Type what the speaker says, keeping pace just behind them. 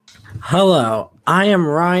Hello, I am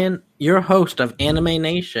Ryan, your host of Anime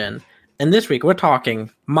Nation, and this week we're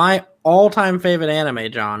talking my all-time favorite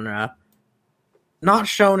anime genre. Not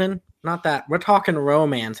shonen, not that. We're talking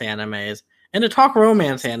romance animes. And to talk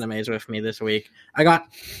romance animes with me this week, I got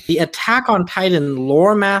the Attack on Titan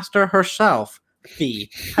lore master herself,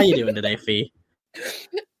 Fee. How you doing today, Fee?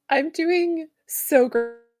 I'm doing so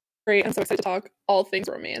great. I'm so excited to talk all things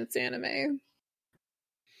romance anime.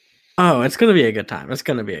 Oh, it's going to be a good time. It's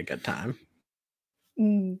going to be a good time.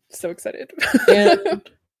 So excited. And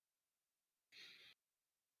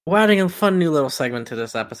we're adding a fun new little segment to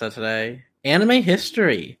this episode today. Anime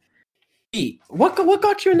history. What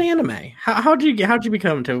got you into anime? How'd you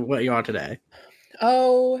become to what you are today?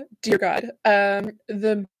 Oh dear God.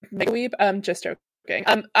 The Mega Weeb. Just joking.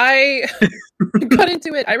 I got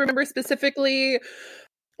into it. I remember specifically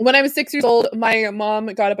when I was 6 years old. My mom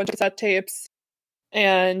got a bunch of cassette tapes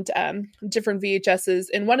and different VHSs,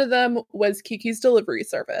 and one of them was Kiki's Delivery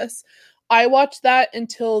Service. I watched that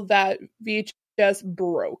until that VHS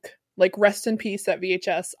broke. Like, rest in peace, that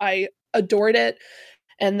VHS. I adored it.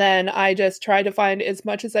 And then I just tried to find as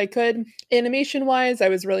much as I could. Animation-wise, I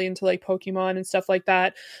was really into, like, Pokemon and stuff like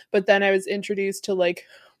that. But then I was introduced to, like,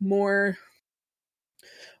 more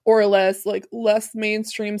or less, like, less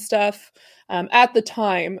mainstream stuff at the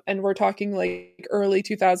time. And we're talking, like, early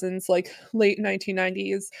 2000s, like, late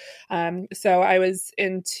 1990s. So I was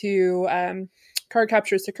into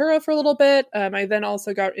Cardcaptor Sakura for a little bit. I then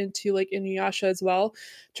also got into like Inuyasha as well,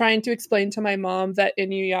 trying to explain to my mom that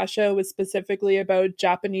Inuyasha was specifically about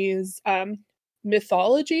Japanese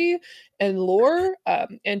mythology and lore,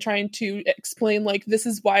 and trying to explain like this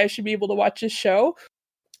is why I should be able to watch this show.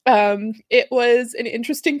 It was an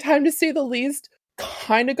interesting time to say the least.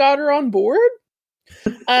 Kind of got her on board.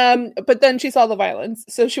 But then she saw the violence,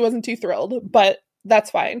 so she wasn't too thrilled. But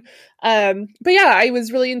that's fine. But yeah, I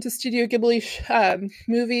was really into Studio Ghibli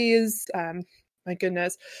movies. My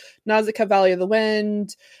goodness, Nausicaa, Valley of the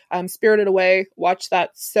Wind, Spirited Away. Watched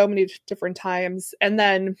that so many different times, and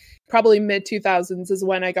then probably mid 2000s is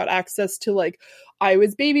when I got access to like I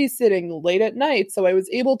was babysitting late at night, so I was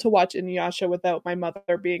able to watch Inuyasha without my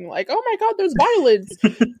mother being like, "Oh my God, there's violence,"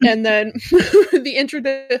 and then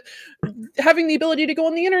having the ability to go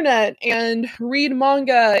on the internet and read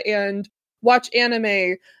manga and watch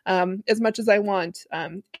anime as much as I want.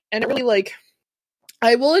 And it really like,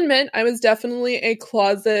 I will admit, I was definitely a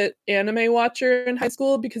closet anime watcher in high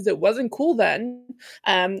school because it wasn't cool then.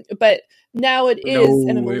 But now it is. No,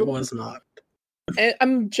 and it was not.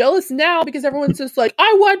 I'm jealous now because everyone's just like,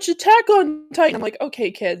 I watch Attack on Titan. I'm like,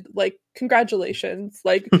 okay, kid, like, congratulations.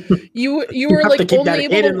 Like, you were like to keep only that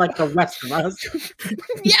able hidden to like the rest of us.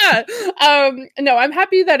 yeah. No, I'm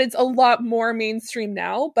happy that it's a lot more mainstream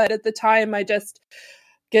now, but at the time I just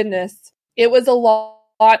goodness, it was a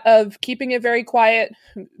lot of keeping it very quiet,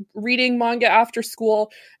 reading manga after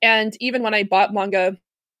school, and even when I bought manga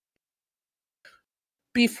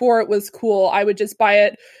before it was cool, I would just buy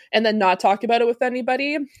it and then not talk about it with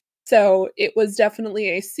anybody. So it was definitely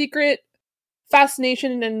a secret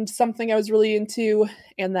fascination and something I was really into,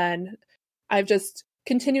 and then I've just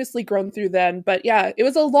continuously grown through then. But yeah, it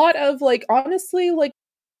was a lot of like honestly like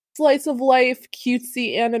slice of life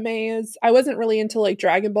cutesy animes. I wasn't really into like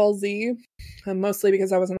Dragon Ball Z, mostly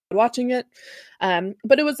because I wasn't watching it.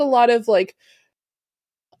 But it was a lot of like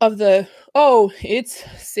of the it's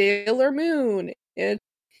Sailor Moon, it's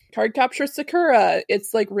Cardcaptor Sakura,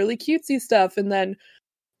 it's like really cutesy stuff, and then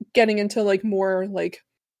getting into like more like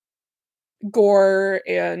gore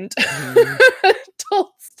and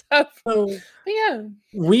adult stuff. So, but yeah,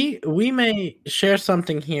 we may share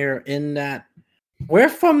something here in that we're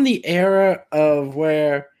from the era of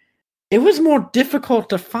where it was more difficult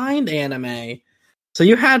to find anime. So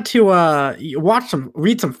you had to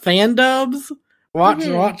read some fan dubs,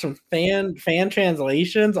 watch some fan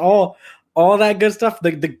translations, all that good stuff.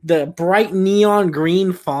 The bright neon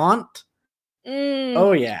green font.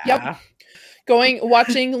 Oh yeah. Yep.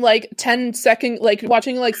 Watching like 10-second, like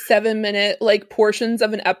watching like 7-minute like portions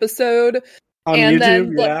of an episode. On and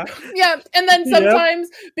YouTube, then and then sometimes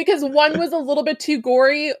because one was a little bit too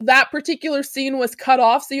gory, that particular scene was cut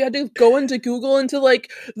off, so you had to go into Google into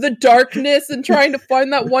like the darkness and trying to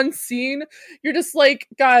find that one scene. You're just like,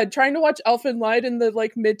 God, trying to watch Elfen Lied in the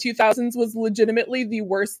like mid 2000s was legitimately the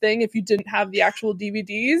worst thing if you didn't have the actual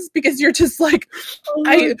DVDs, because you're just like,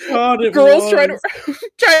 girls try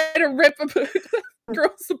to rip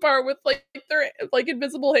girls apart with like their like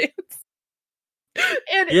invisible hands.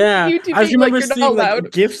 And YouTube I remember like, seeing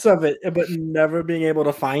like gifs of it, but never being able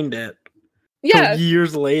to find it. Yeah,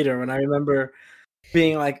 years later, and I remember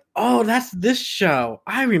being like, "Oh, that's this show.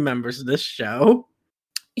 I remember this show."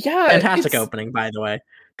 Yeah, Fantastic opening, by the way.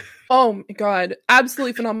 Oh my god,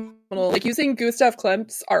 absolutely phenomenal! Like using Gustav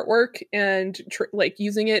Klimt's artwork and like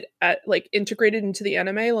using it at like integrated into the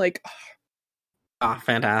anime, like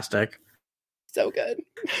fantastic, so good.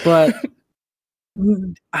 But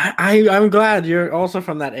I'm glad you're also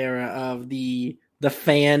from that era of the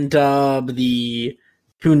fan dub, the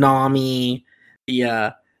Toonami,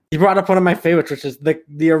 the you brought up one of my favorites, which is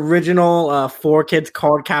the original 4Kids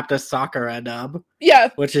Cardcaptor Sakura dub. Yeah,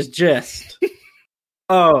 which is just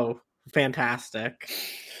fantastic.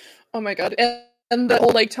 Oh my god. And the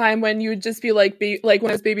whole like time when you would just be like like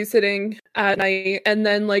when I was babysitting at night and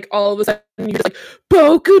then like all of a sudden you're like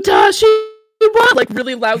Bokutashi like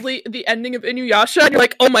really loudly the ending of Inuyasha and you're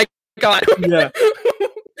like, oh my god. Yeah.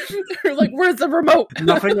 You're like, where's the remote?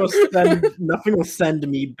 Nothing will send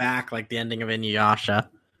me back like the ending of Inuyasha.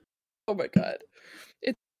 Oh my god.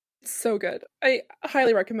 It's so good. I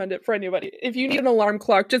highly recommend it for anybody. If you need an alarm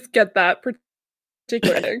clock, just get that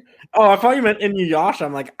particular ending. I thought you meant Inuyasha.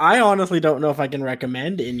 I'm like, I honestly don't know if I can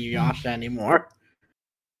recommend Inuyasha anymore.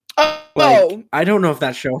 I don't know if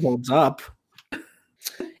that show holds up.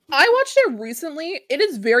 I watched it recently. It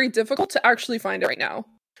is very difficult to actually find it right now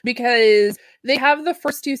because they have the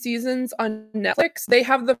first 2 seasons on Netflix. They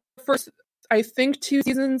have the first, I think, 2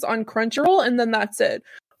 seasons on Crunchyroll, and then that's it.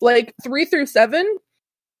 Like 3 through 7,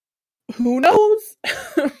 who knows?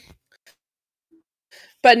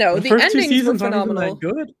 But no, the endings were phenomenal. Aren't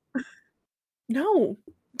even that good. No,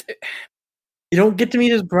 you don't get to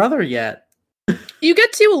meet his brother yet. You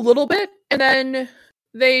get to a little bit, and then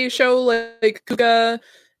they show like Kuga,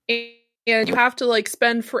 and you have to like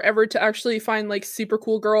spend forever to actually find like super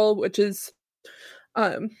cool girl, which is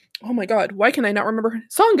oh my god, why can I not remember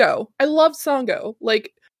Sango? I love Sango.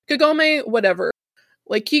 Like Kagome, whatever.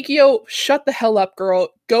 Like Kikyo, shut the hell up, girl.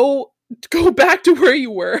 Go back to where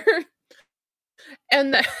you were.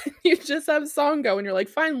 And then you just have Sango, and you're like,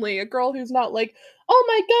 finally, a girl who's not like, oh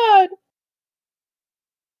my god,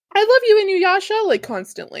 I love you, Inuyasha, like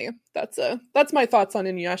constantly. That's my thoughts on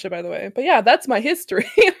Inuyasha, by the way. But yeah, that's my history.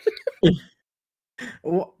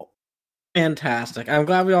 Fantastic. I'm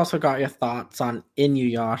glad we also got your thoughts on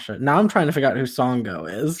Inuyasha. Now I'm trying to figure out who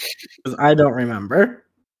Sango is, because I don't remember.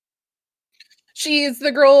 She's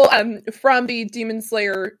the girl from the Demon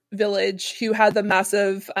Slayer village who had the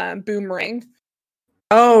massive boomerang.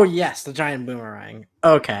 Oh, yes, the giant boomerang.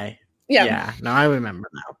 Okay. Yeah. Now I remember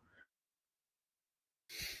now.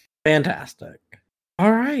 Fantastic.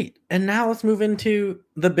 All right. And now let's move into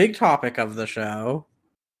the big topic of the show,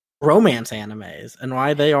 romance animes, and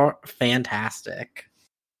why they are fantastic.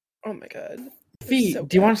 Oh my god. Fee,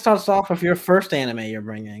 do you want to start us off with your first anime you're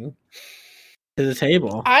bringing to the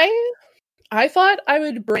table? I thought I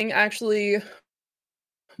would bring actually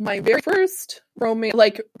my very first romance,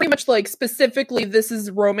 like pretty much like specifically this is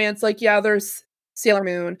romance. Like yeah, there's Sailor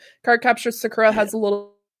Moon, Cardcaptor Sakura has a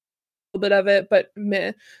little bit of it, but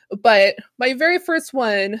meh. But my very first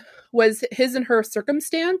one was His and Her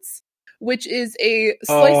Circumstance, which is a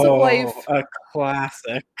slice of life, a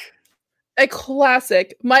classic. A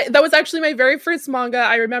classic. That was actually my very first manga.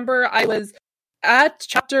 I remember I was at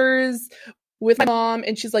Chapters with my mom,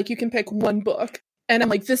 and she's like, "You can pick one book," and I'm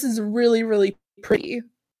like, "This is really, really pretty."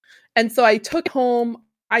 And so I took it home.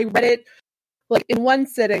 I read it like in one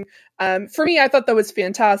sitting. For me, I thought that was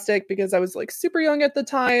fantastic because I was like super young at the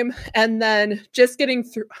time, and then just getting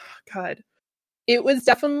through. Oh, God, it was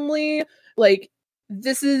definitely like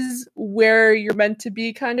this is where you're meant to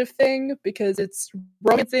be kind of thing because it's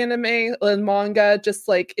romance anime and manga. Just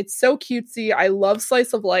like it's so cutesy. I love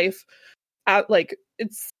slice of life. Like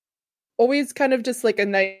it's always kind of just like a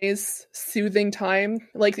nice soothing time.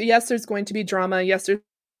 Like yes, there's going to be drama. Yes, there's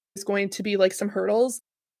going to be like some hurdles,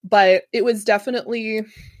 but it was definitely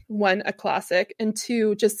one, a classic, and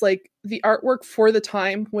two, just like the artwork for the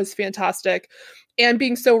time was fantastic and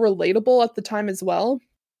being so relatable at the time as well.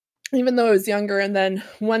 Even though I was younger, and then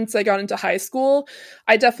once I got into high school,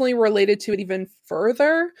 I definitely related to it even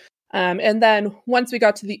further. And then once we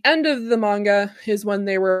got to the end of the manga is when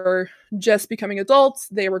they were just becoming adults.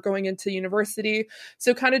 They were going into university.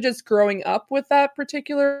 So kind of just growing up with that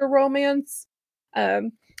particular romance.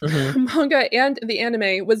 Manga and the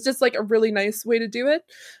anime was just like a really nice way to do it.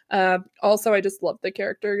 Also, I just loved the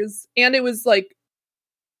characters. And it was like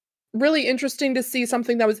really interesting to see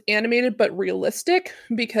something that was animated but realistic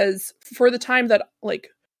because for the time that like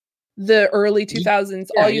the early 2000s,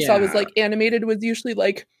 all you saw was like animated was usually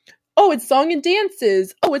like, oh, it's song and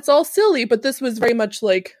dances. Oh, it's all silly. But this was very much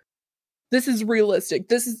like, this is realistic.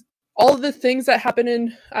 This is all of the things that happen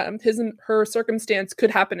in His and Her Circumstance could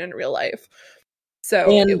happen in real life.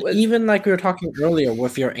 So And it was even like we were talking earlier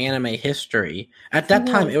with your anime history, at that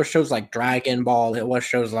time Mhm. it was shows like Dragon Ball, it was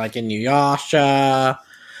shows like Inuyasha,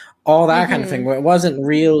 all that kind of thing, Mhm. where it wasn't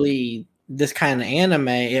really this kind of anime,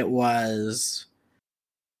 it was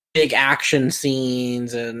big action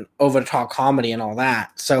scenes and over the top comedy and all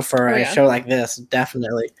that. So for Oh a yeah. show like this,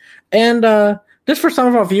 definitely. And just for some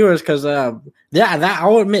of our viewers, because yeah, that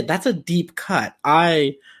I'll admit that's a deep cut.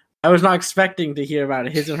 I was not expecting to hear about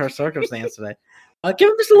his and her circumstance today. Give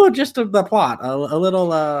him just a little gist of the plot, a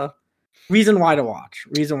little reason why to watch,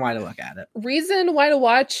 reason why to look at it. Reason why to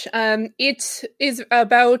watch. It is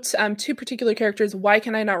about two particular characters. Why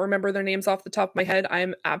can I not remember their names off the top of my head?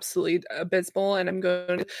 I'm absolutely abysmal, and I'm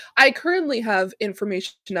going to. I currently have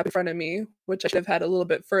information up in front of me, which I should have had a little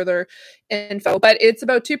bit further info. But it's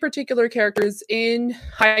about two particular characters in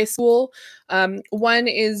high school. One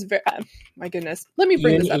is my goodness. Let me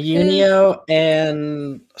bring this up. Unio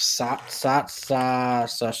and Sasomi?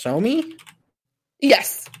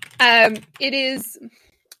 Yes. It is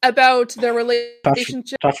about their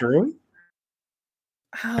relationship. Tachiru?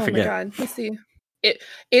 Oh my god. Let me see.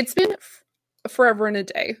 It's been forever and a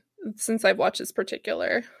day since I've watched this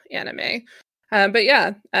particular anime. But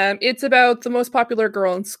yeah, it's about the most popular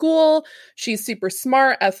girl in school. She's super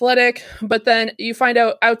smart, athletic, but then you find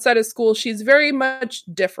out outside of school she's very much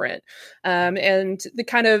different. And the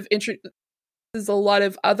kind of is a lot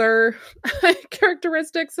of other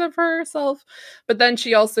characteristics of herself. But then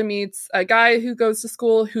she also meets a guy who goes to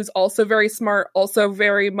school who's also very smart, also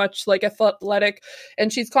very much like athletic,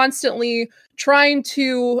 and she's constantly trying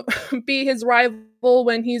to be his rival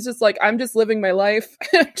when he's just like, I'm just living my life.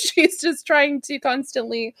 She's just trying to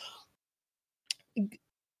constantly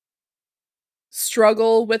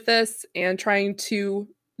struggle with this and trying to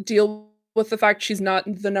deal with the fact she's not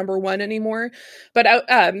the number one anymore. But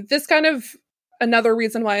this kind of another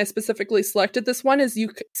reason why I specifically selected this one is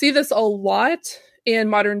you see this a lot in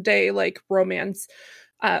modern day like romance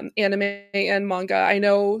anime and manga. I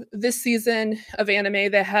know this season of anime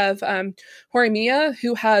they have Horimiya,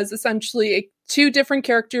 who has essentially two different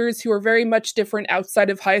characters who are very much different outside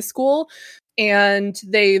of high school, and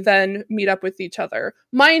they then meet up with each other.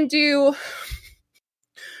 Mind you,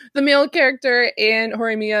 the male character in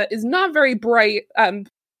Horimiya is not very bright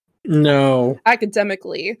No.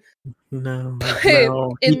 academically. No.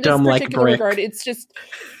 In He this dumb like particular brick. regard, it's just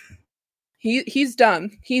he's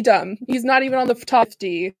dumb. He's dumb. He's not even on the top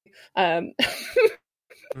 50.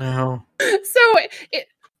 No. So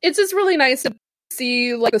it's just really nice to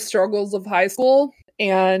see like the struggles of high school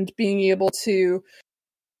and being able to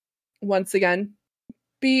once again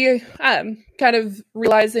be kind of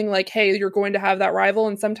realizing like, hey, you're going to have that rival,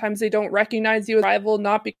 and sometimes they don't recognize you as a rival,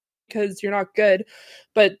 not because you're not good,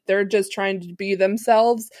 but they're just trying to be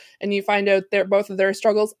themselves, and you find out they're both of their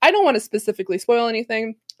struggles. I don't want to specifically spoil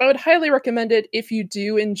anything. I would highly recommend it if you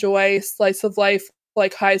do enjoy slice of life,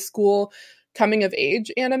 like high school coming of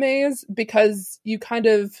age animes, because you kind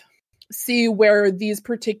of see where these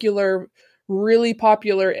particular really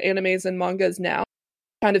popular animes and mangas now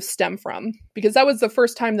kind of stem from, because that was the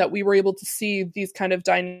first time that we were able to see these kind of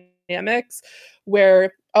dynamics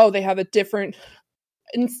where, oh, they have a different,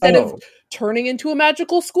 instead of turning into a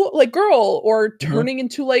magical school like girl or turning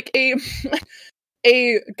into like a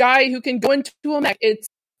guy who can go into a mech, it's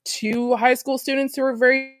two high school students who are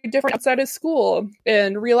very different outside of school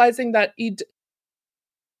and realizing that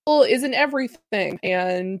isn't everything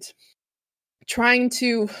and trying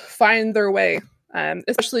to find their way,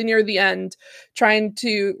 especially near the end, trying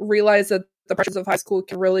to realize that the pressures of high school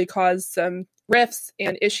can really cause some rifts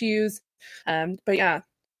and issues. But yeah,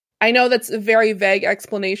 I know that's a very vague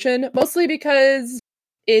explanation, mostly because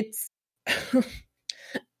it's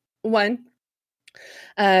one.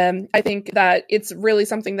 I think that it's really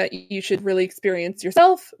something that you should really experience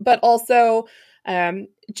yourself, but also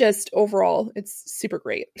just overall, it's super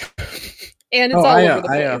great. And it's all over the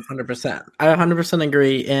place. I 100%. I 100%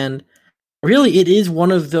 agree. And really, it is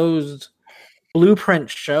one of those blueprint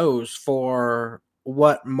shows for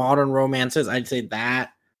what modern romance is. I'd say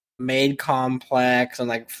that Maid Complex and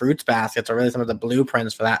like Fruits Baskets are really some of the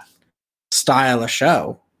blueprints for that style of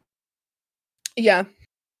show. Yeah.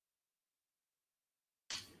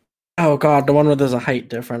 Oh god, the one where there's a height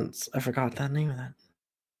difference. I forgot that name of that.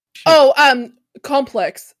 Shit. Oh,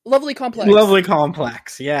 Complex. Lovely Complex. Lovely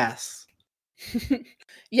Complex, yes.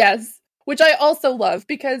 Yes. Which I also love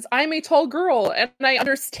because I'm a tall girl and I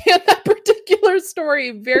understand that particular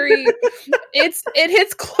story very it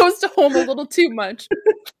hits close to home a little too much.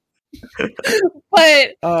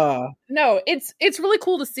 But no, it's really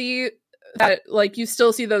cool to see that like you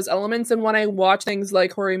still see those elements, and when I watch things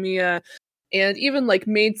like Horimiya and even like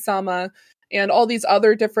Maid Sama and all these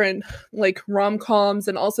other different like rom-coms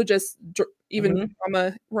and also just even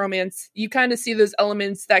drama romance, you kind of see those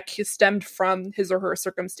elements that stemmed from his or her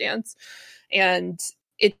circumstance. And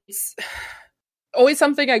it's always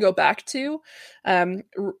something I go back to,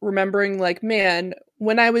 remembering like, man,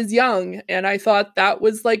 when I was young and I thought that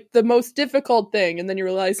was like the most difficult thing. And then you're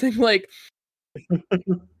realizing like,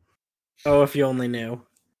 oh, if you only knew.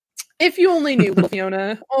 If you only knew, little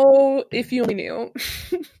Fiona. Oh, if you only knew.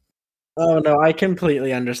 Oh, no, I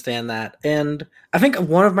completely understand that. And I think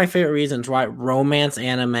one of my favorite reasons why romance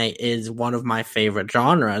anime is one of my favorite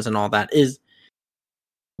genres and all that is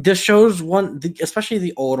the shows, especially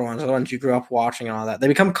the older ones, the ones you grew up watching and all that, they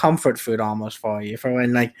become comfort food almost for you, for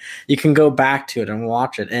when like you can go back to it and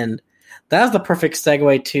watch it. And that's the perfect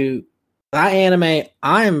segue to that anime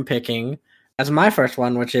I'm picking as my first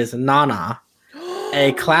one, which is Nana,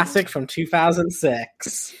 a classic from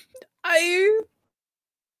 2006. I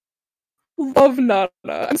love Nana.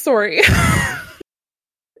 I'm sorry.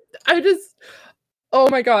 Oh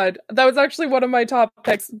my god. That was actually one of my top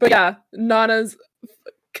picks. But yeah, Nana's,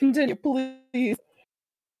 continue, please.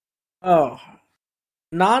 Oh,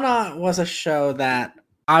 Nana was a show that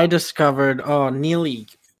I discovered, nearly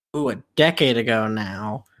a decade ago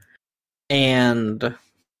now. And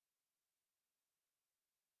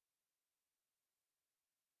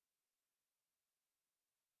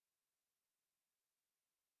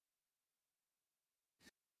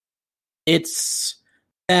it's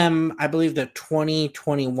I believe they're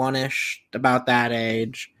 21-ish, about that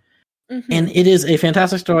age. Mm-hmm. And it is a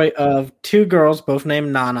fantastic story of two girls, both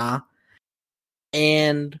named Nana,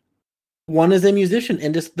 and one is a musician,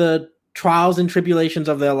 and just the trials and tribulations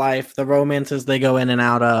of their life, the romances they go in and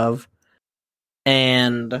out of.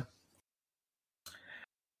 And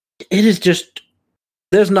it is just,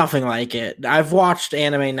 there's nothing like it. I've watched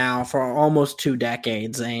anime now for almost 2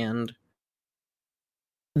 decades, and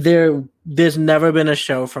there's never been a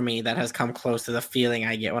show for me that has come close to the feeling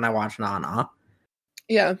I get when I watch Nana.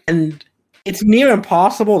 Yeah. And it's near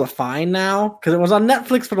impossible to find now, because it was on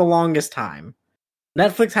Netflix for the longest time.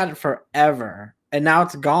 Netflix had it forever, and now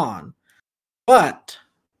it's gone. But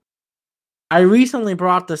I recently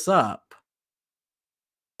brought this up.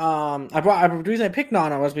 The reason I picked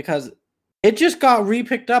Nana was because it just got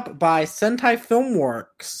repicked up by Sentai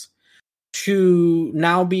Filmworks to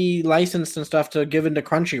now be licensed and stuff to give into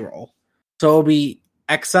Crunchyroll. So it'll be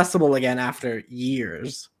accessible again after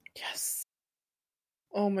years. Yes.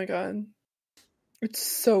 Oh my god. It's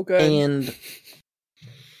so good. And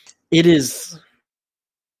it has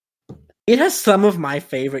some of my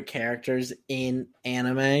favorite characters in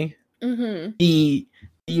anime. Mm-hmm. The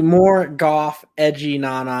more goth, edgy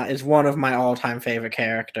Nana is one of my all-time favorite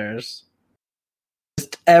characters.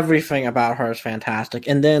 Just everything about her is fantastic.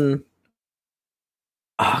 And then,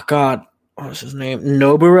 oh god, what was his name?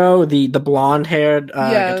 Noburō, the blonde-haired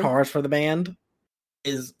guitarist for the band,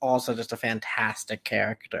 is also just a fantastic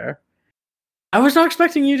character. I was not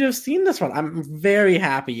expecting you to have seen this one. I'm very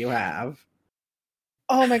happy you have.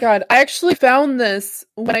 Oh my god, I actually found this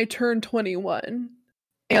when I turned 21,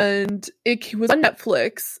 and it was on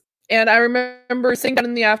Netflix, and I remember sitting down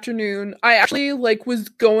in the afternoon. I actually was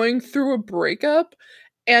going through a breakup,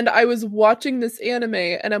 and I was watching this anime,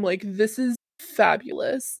 and I'm like, this is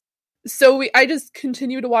fabulous. So I just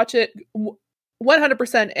continue to watch it,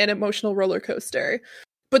 100% an emotional roller coaster.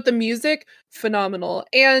 But the music, phenomenal.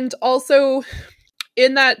 And also,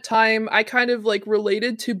 in that time, I kind of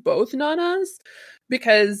related to both Nanas,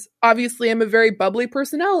 because obviously I'm a very bubbly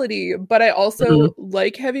personality, but I also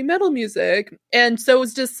like heavy metal music. And so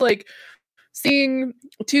it's just seeing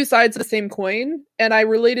two sides of the same coin. And I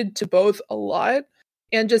related to both a lot.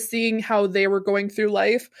 And just seeing how they were going through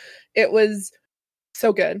life, it was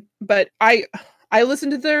so good. But I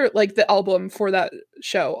listened to their the album for that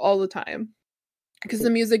show all the time, because the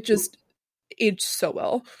music just aged so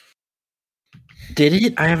well. Did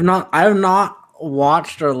it? I have not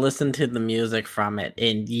watched or listened to the music from it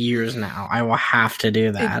in years now. I will have to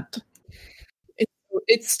do that.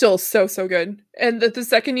 It's still so good. And the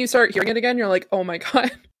second you start hearing it again, you're like, oh my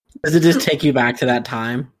god. Does it just take you back to that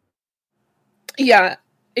time? Yeah,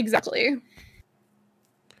 exactly.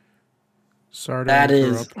 Sorry to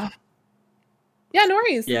interrupt. Yeah, no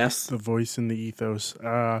worries. Yes. The voice in the ethos.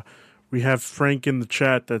 We have Frank in the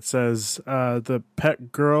chat that says the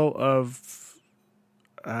pet girl of,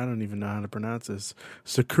 I don't even know how to pronounce this,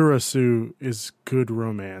 Sakurasu is good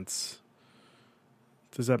romance.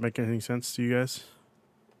 Does that make any sense to you guys?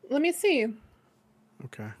 Let me see.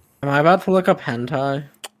 Okay. Am I about to look up hentai?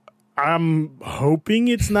 I'm hoping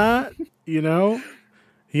it's not,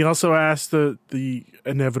 He also asked the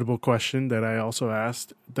inevitable question that I also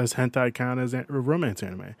asked: does hentai count as a romance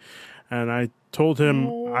anime? And I told him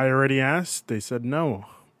I already asked. They said no.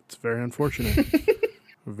 It's very unfortunate.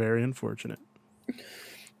 Very unfortunate.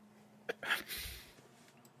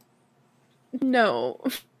 No.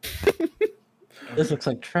 This looks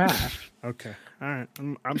like trash. Okay. All right.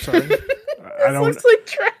 I'm sorry. This looks like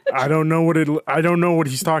trash. I don't know what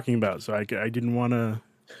he's talking about, so I didn't want to.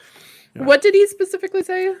 Yeah. What did he specifically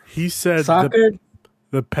say? He said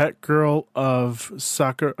the pet girl of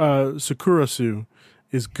Sakurasu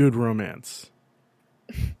is good romance.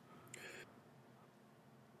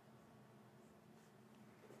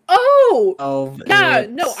 Oh, yeah.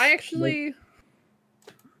 No,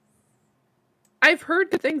 I've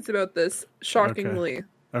heard good things about this. Shockingly.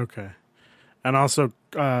 Okay. And also,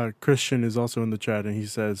 Christian is also in the chat, and he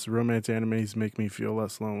says romance animes make me feel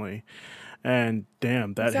less lonely. And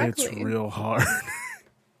damn, that hits real hard.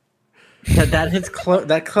 that hits close.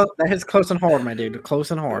 That hits close and hard, my dude. Close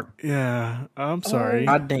and hard. Yeah, I'm sorry.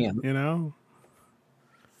 God damn. You know.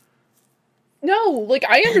 No, like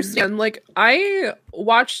I understand. Like I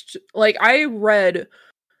read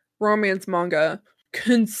romance manga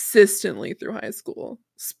consistently through high school,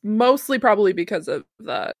 mostly probably because of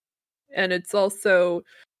that. And it's also,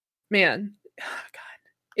 man, God,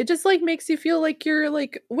 it just like makes you feel like you're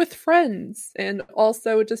like with friends, and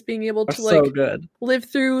also just being able to like live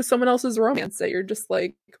through someone else's romance that you're just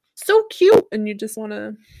like so cute, and you just want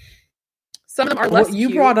to. Some of them are less. What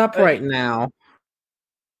you brought up right now.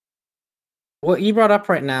 What you brought up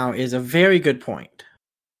right now is a very good point,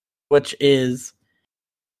 which is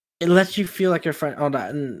it lets you feel like your friend. Oh,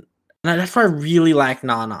 and that's why I really like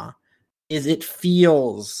Nana. Is it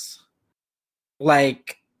feels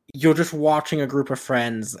like you're just watching a group of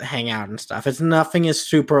friends hang out and stuff. It's nothing is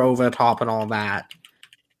super over the top and all that.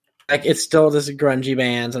 Like it's still this grungy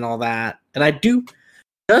bands and all that. And I do.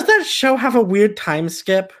 Does that show have a weird time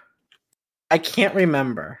skip? I can't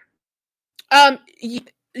remember.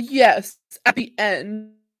 Yes, at the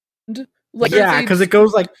end. Like yeah, because it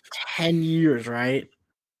goes like 10 years, right?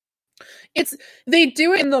 They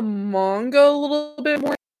do it in the manga a little bit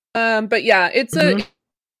more. But yeah, it's a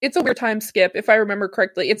weird time skip, if I remember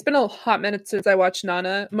correctly. It's been a hot minute since I watched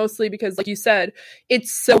Nana, mostly because, like you said,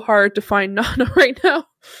 it's so hard to find Nana right now.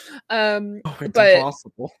 It's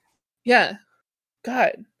impossible. Yeah.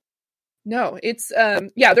 God. No, it's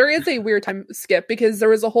there is a weird time skip because there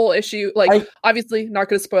was a whole issue. Like, obviously, not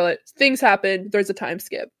going to spoil it. Things happen. There's a time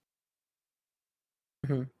skip.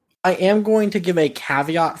 Mm-hmm. I am going to give a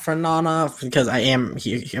caveat for Nana because I am,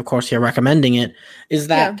 of course, here recommending it. Is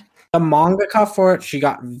that the mangaka for it? She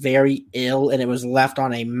got very ill, and it was left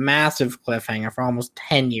on a massive cliffhanger for almost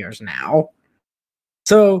 10 years now.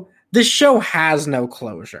 So this show has no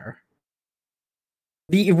closure.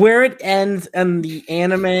 Where it ends and the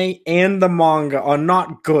anime and the manga are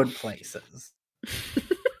not good places.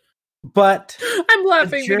 But I'm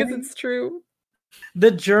laughing because it's true.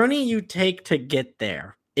 The journey you take to get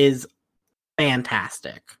there is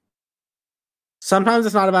fantastic. Sometimes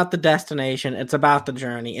it's not about the destination, it's about the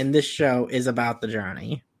journey, and this show is about the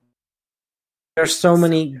journey. There's so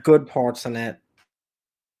many good parts in it.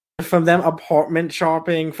 From them apartment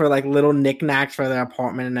shopping for like little knickknacks for their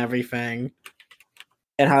apartment and everything.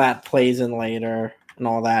 And how that plays in later and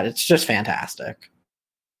all that. It's just fantastic.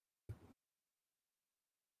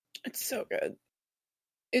 It's so good.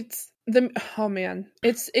 It's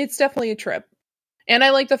definitely a trip. And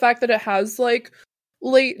I like the fact that it has like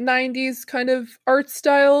late 90s kind of art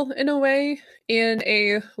style in a way, in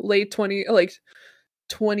a late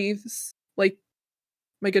 20s, like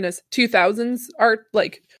my goodness, 2000s art.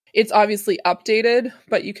 Like it's obviously updated,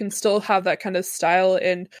 but you can still have that kind of style,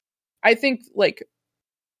 and I think like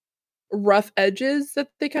rough edges that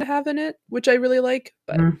they kind of have in it, which I really like.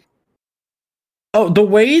 But the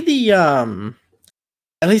way the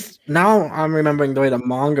at least now I'm remembering the way the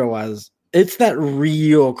manga was, it's that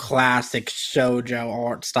real classic shoujo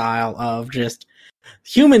art style of just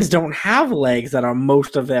humans don't have legs that are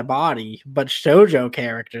most of their body, but shoujo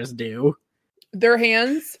characters do. Their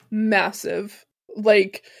hands massive,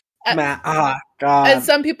 like God. And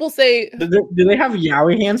some people say, do they have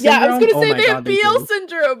yaoi hand syndrome? Yeah, I was gonna say they have BL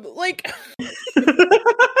syndrome. Like, that's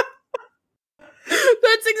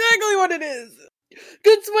exactly what it is.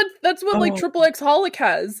 That's what like Triple X Holic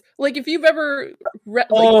has. Like, if you've ever read,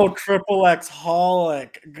 Triple X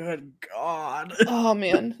Holic, good God. Oh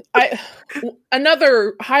man,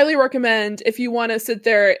 another highly recommend if you want to sit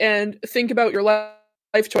there and think about your life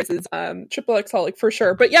choices. Triple X Holic for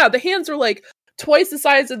sure. But yeah, the hands are like twice the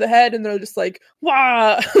size of the head, and they're just like,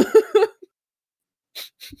 wow.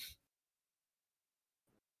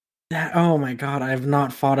 Oh my god, I have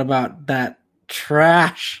not thought about that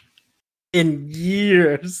trash in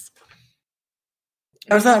years.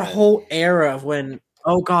 There was that whole era of when,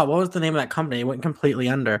 oh god, what was the name of that company? It went completely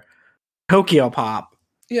under. Tokyo Pop.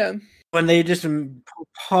 Yeah. When they just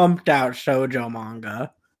pumped out shoujo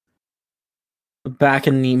manga back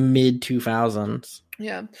in the mid 2000s.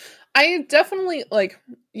 Yeah. I definitely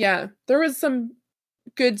there was some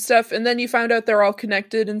good stuff, and then you found out they're all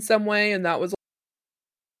connected in some way, and that was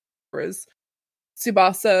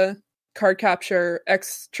Tsubasa, Card Capture,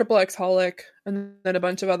 Triple X Holic, and then a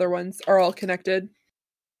bunch of other ones are all connected.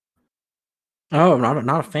 Oh, I'm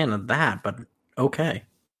not a fan of that, but okay.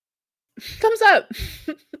 Thumbs up.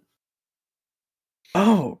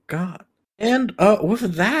 Oh god. And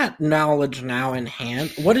with that knowledge now in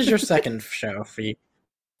hand, what is your second show, Fee?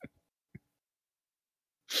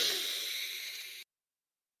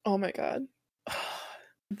 Oh my god.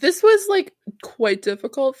 This was like quite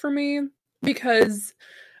difficult for me because,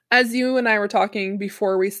 as you and I were talking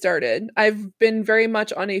before we started, I've been very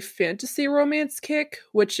much on a fantasy romance kick,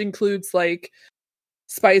 which includes like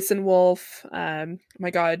Spice and Wolf, my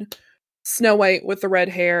god, Snow White with the red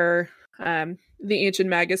hair, The Ancient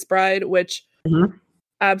Magus Bride, which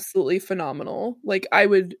absolutely phenomenal. Like, I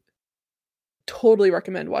would totally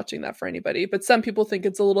recommend watching that for anybody, but some people think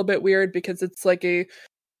it's a little bit weird because it's like a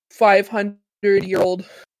 500-year-old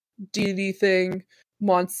deity thing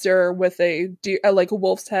monster with like a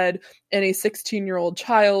wolf's head and a 16-year-old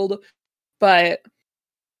child. But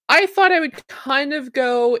I thought I would kind of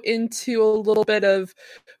go into a little bit of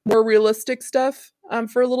more realistic stuff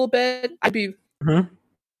for a little bit.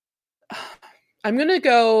 I'm gonna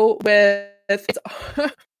go with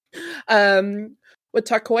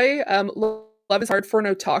Takoi, Love is Hard for an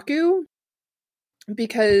Otaku,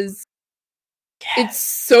 because it's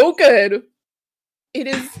so good. It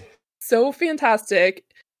is so fantastic.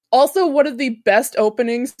 Also, one of the best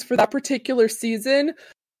openings for that particular season.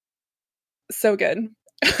 So good.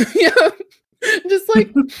 Yeah. Just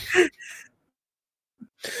like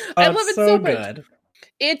I love it so much.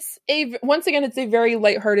 It's once again, it's a very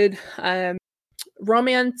lighthearted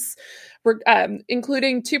romance,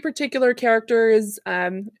 including two particular characters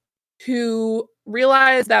who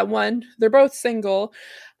realize that one, they're both single,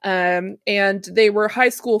 and they were high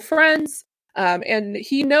school friends, and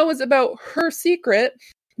he knows about her secret.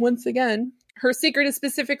 Once again, her secret is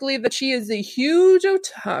specifically that she is a huge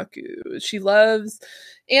otaku. She loves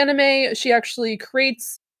anime. She actually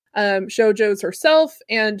creates shoujos herself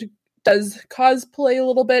and does cosplay a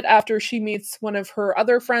little bit after she meets one of her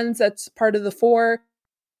other friends that's part of the four.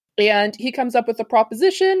 And he comes up with a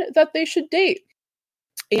proposition that they should date.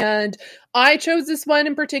 And I chose this one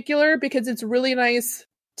in particular because it's really nice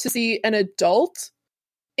to see an adult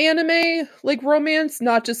anime, like romance,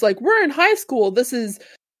 not just like, we're in high school. This is,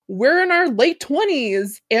 we're in our late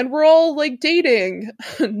 20s and we're all like dating.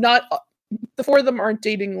 Not, the four of them aren't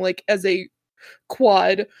dating like as a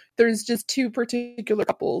quad. There's just two particular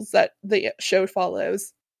couples that the show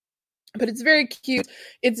follows. But it's very cute.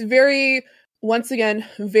 It's very, once again,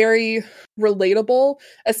 very relatable,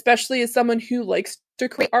 especially as someone who likes to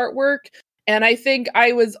create artwork. And I think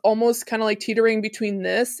I was almost kind of like teetering between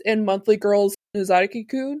this and Monthly Girls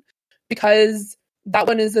Nozaki-kun, because that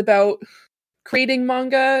one is about creating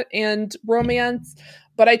manga and romance.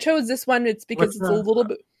 But I chose this one, it's because it's a little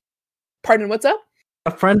bit... Pardon, what's up?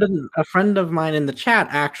 A friend of mine in the chat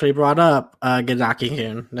actually brought up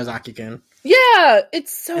Nozaki-kun. Yeah,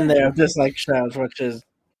 it's so... And they're just like shows, which is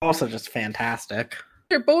also just fantastic.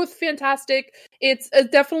 They're both fantastic. It's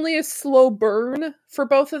definitely a slow burn for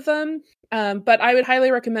both of them, but I would highly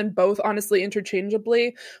recommend both, honestly,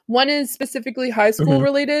 interchangeably. One is specifically high school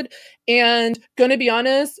related, and gonna be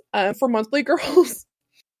honest, for Monthly Girls,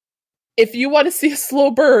 if you want to see a slow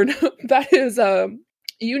burn, that is...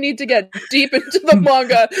 you need to get deep into the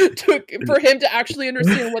manga for him to actually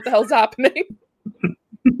understand what the hell's happening.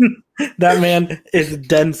 That man is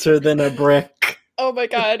denser than a brick. Oh my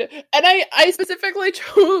god. And I specifically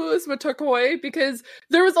chose Takoi because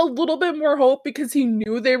there was a little bit more hope because he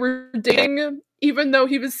knew they were dating, even though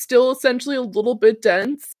he was still essentially a little bit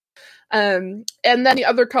dense. And then the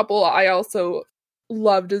other couple I also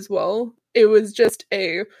loved as well. It was just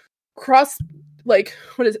a cross, like,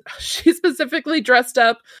 what is it? She specifically dressed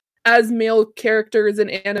up as male characters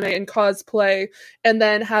in anime and cosplay, and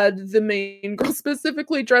then had the main girl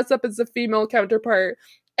specifically dress up as a female counterpart.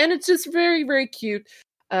 And it's just very, very cute.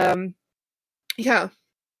 Yeah.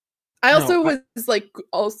 I also was like,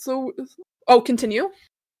 also... Oh, continue?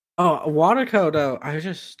 Oh, Waterco, though,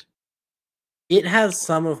 it has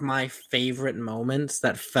some of my favorite moments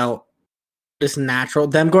that felt just natural.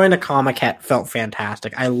 Them going to Comiket felt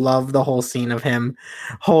fantastic. I love the whole scene of him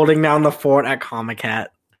holding down the fort at Comiket.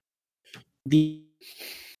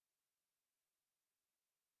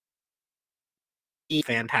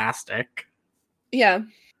 Fantastic. Yeah.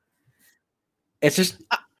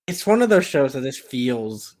 It's one of those shows that just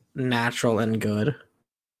feels natural and good.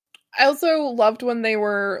 I also loved when they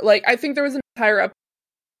were like, I think there was an entire episode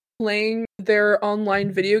playing their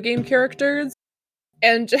online video game characters,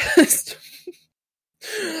 and just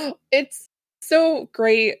it's so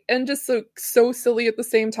great and just so silly at the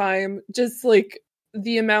same time. Just like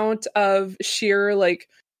the amount of sheer like,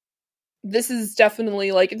 this is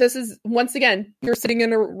definitely like, this is once again, you're sitting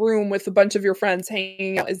in a room with a bunch of your friends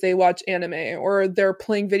hanging out as they watch anime or they're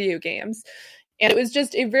playing video games. And it was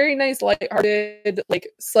just a very nice, lighthearted, like,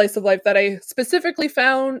 slice of life that I specifically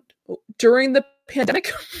found during the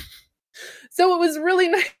pandemic. So it was really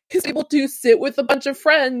nice to be able to sit with a bunch of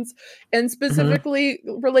friends and specifically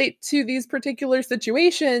relate to these particular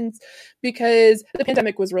situations, because the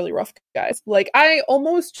pandemic was really rough, guys. Like, I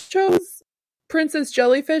almost chose Princess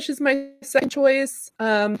Jellyfish as my second choice,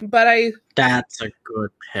 but That's a good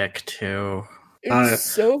pick, too.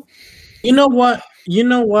 so... You know what?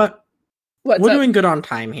 What's We're up? doing good on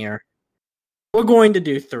time here. We're going to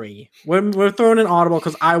do 3. We're throwing an audible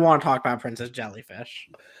because I want to talk about Princess Jellyfish.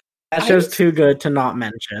 That show's too good to not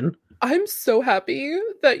mention. I'm so happy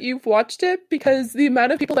that you've watched it, because the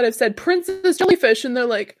amount of people that have said Princess Jellyfish and they're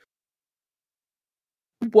like,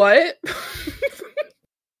 what?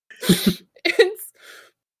 It's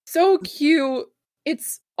so cute.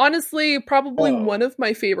 It's honestly probably one of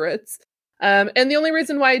my favorites. And the only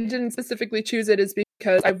reason why I didn't specifically choose it is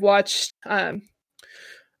because I've watched my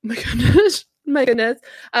goodness.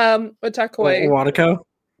 Watakoi. Watako?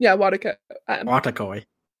 Yeah, Watako. Watakoi.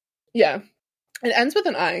 Yeah. It ends with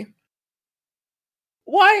an I.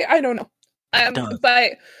 Why? I don't know.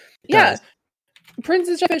 But yeah,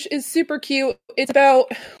 Princess Jellyfish is super cute. It's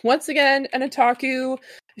about, once again, an otaku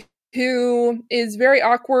who is very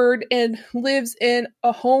awkward and lives in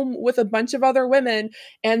a home with a bunch of other women,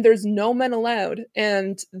 and there's no men allowed.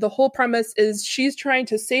 And the whole premise is she's trying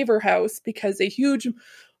to save her house because a huge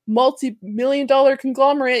multi-million-dollar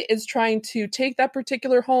conglomerate is trying to take that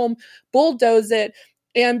particular home, bulldoze it,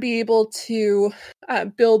 and be able to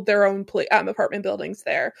build their own apartment buildings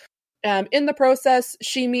there. In the process,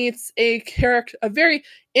 she meets a very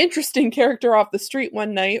interesting character off the street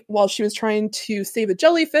one night while she was trying to save a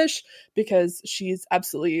jellyfish, because she's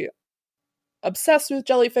absolutely obsessed with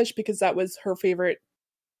jellyfish, because that was her favorite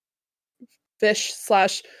fish /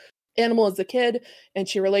 animal as a kid, and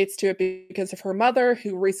she relates to it because of her mother,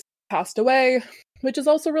 who recently passed away, which is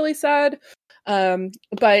also really sad.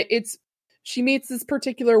 But she meets this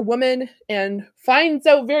particular woman and finds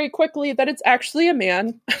out very quickly that it's actually a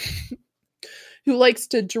man who likes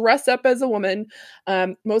to dress up as a woman,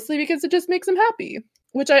 mostly because it just makes him happy,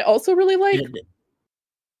 which I also really like.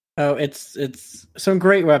 Oh, it's some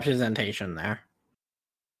great representation there.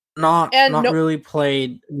 Not really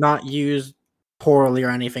played, not used poorly or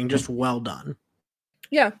anything, just well done.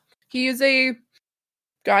 Yeah, he's a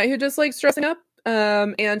guy who just likes dressing up.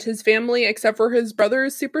 And his family, except for his brother,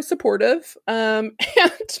 is super supportive. And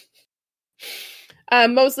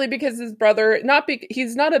mostly because his brother,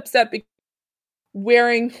 he's not upset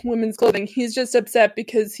wearing women's clothing. He's just upset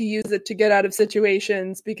because he uses it to get out of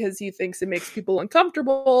situations because he thinks it makes people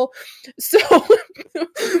uncomfortable. So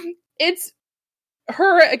it's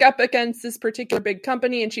her up against this particular big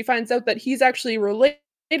company, and she finds out that he's actually related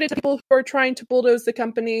to people who are trying to bulldoze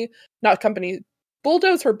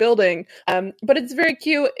bulldoze her building. But it's very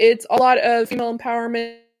cute. It's a lot of female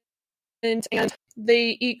empowerment, and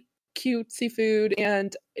they eat cute seafood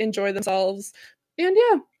and enjoy themselves. And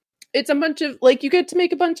yeah, it's a bunch of, like, you get to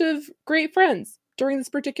make a bunch of great friends during this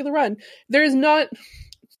particular run. There's not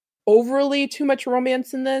overly too much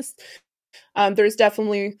romance in this. There's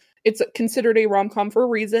definitely, it's considered a rom-com for a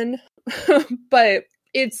reason, but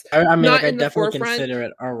it's I mean, not I in the definitely forefront. Consider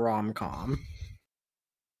it a rom-com.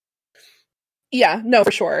 Yeah, no,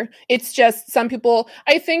 for sure. It's just some people,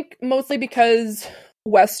 I think mostly because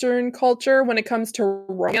Western culture, when it comes to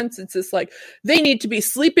romance, it's just like, they need to be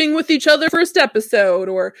sleeping with each other first episode,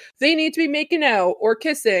 or they need to be making out or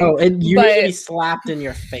kissing. Oh, you need to be slapped in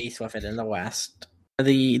your face with it in the West.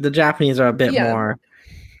 The Japanese are a bit more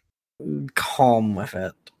calm with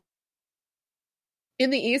it. In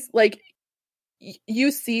the East, like,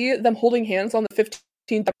 you see them holding hands on the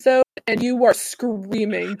 15th episode, and you are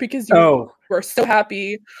screaming because you are so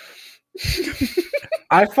happy.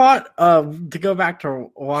 I thought, to go back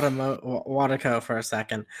to Watako for a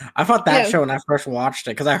second, I thought that show when I first watched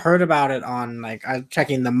it, because I heard about it on, like, I was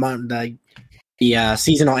checking the the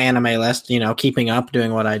seasonal anime list, keeping up,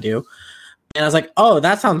 doing what I do. And I was like, oh,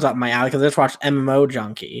 that sounds up my alley because I just watched MMO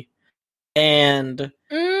Junkie. And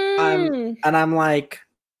I'm like,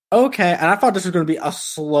 okay. And I thought this was going to be a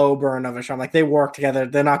slow burn of a show. I'm like, they work together.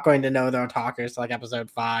 They're not going to know they're talkers like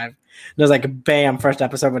episode 5. And it was like, bam, first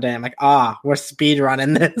episode of a day. I'm like, we're speed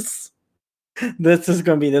running this. This is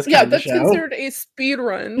going to be this kind of show. Yeah, that's considered a speed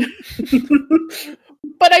run.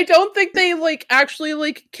 But I don't think they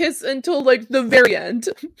actually kiss until the very end.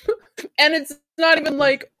 And it's not even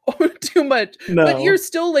too much. No. But you're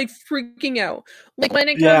still freaking out. When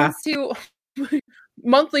it comes to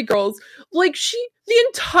Monthly Girls, the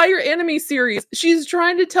entire anime series, she's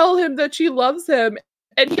trying to tell him that she loves him,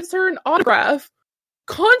 and he gives her an autograph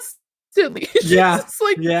constantly. Yeah. It's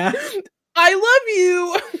I love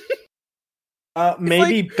you.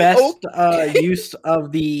 Maybe best use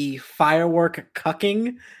of the firework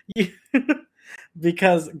cucking.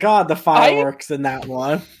 Because God, the fireworks in that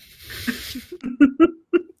one.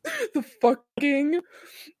 The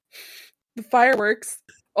fireworks.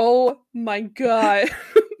 Oh my God.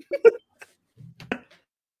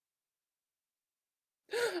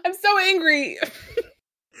 I'm so angry.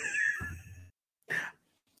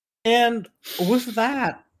 And with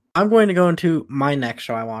that, I'm going to go into my next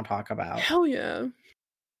show I want to talk about. Hell yeah.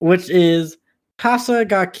 Which is Kasa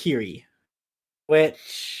ga Kiri.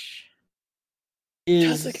 Which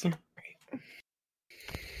is...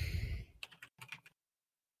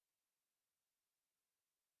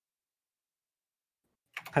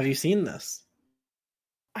 Have you seen this?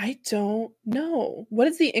 I don't know. What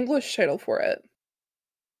is the English title for it?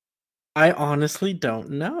 I honestly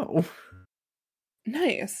don't know.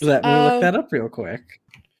 Nice. Let me look that up real quick.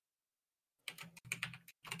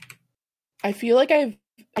 I feel like I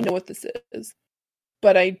know what this is,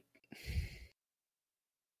 but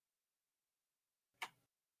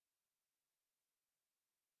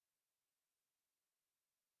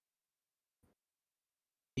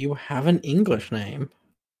You have an English name.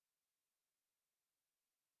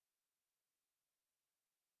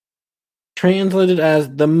 Translated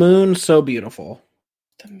as The Moon So Beautiful.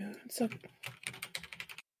 The Moon So...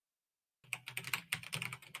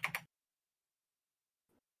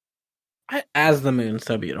 As the Moon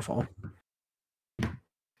So Beautiful.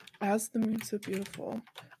 As the Moon So Beautiful.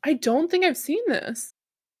 I don't think I've seen this.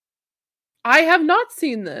 I have not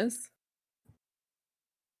seen this.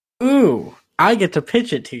 Ooh, I get to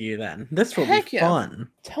pitch it to you then. This will be fun.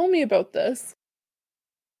 Tell me about this.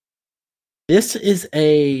 This is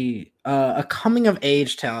a coming of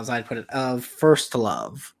age tale, as I'd put it, of first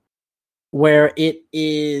love, where it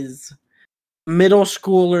is middle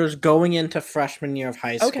schoolers going into freshman year of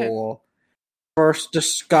high school, first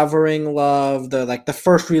discovering love, the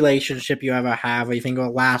first relationship you ever have, where you think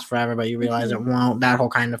it'll last forever, but you realize it won't. That whole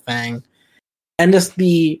kind of thing, and just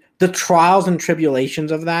the trials and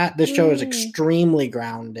tribulations of that. This show is extremely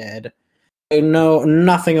grounded.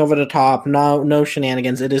 Nothing over the top. No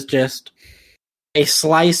shenanigans. It is just a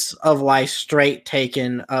slice of life straight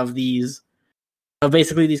taken of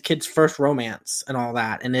basically these kids' first romance and all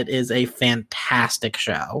that, and it is a fantastic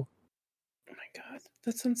show. Oh my God,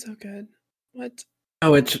 that sounds so good. What?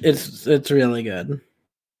 Oh, it's really good.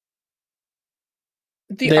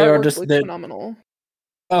 The artwork looks phenomenal.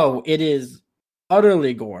 Oh, it is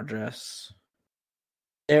utterly gorgeous.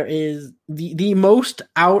 There is the most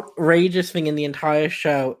outrageous thing in the entire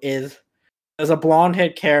show is there's a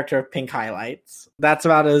blonde-haired character with pink highlights. That's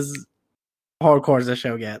about as hardcore as the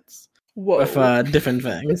show gets. Whoa. With different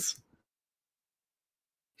things.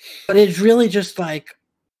 But it's really just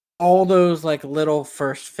all those little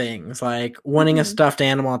first things, like winning a stuffed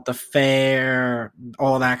animal at the fair,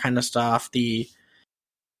 all that kind of stuff,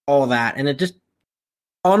 all that. And it just,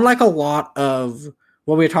 unlike a lot of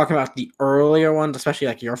what we were talking about, the earlier ones,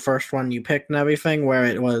 especially your first one you picked and everything, where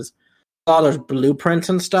it was all those blueprints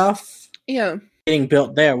and stuff. Yeah. Getting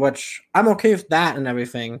built there, which I'm okay with that and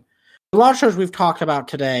everything. A lot of shows we've talked about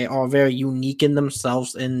today are very unique in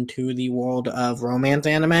themselves into the world of romance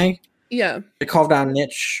anime. Yeah. They carved out a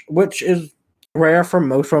niche, which is rare for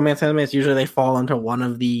most romance animes. Usually they fall into one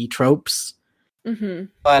of the tropes. Mm-hmm.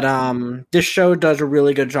 But this show does a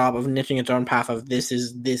really good job of niching its own path of this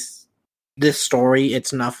is this story.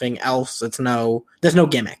 It's nothing else. There's no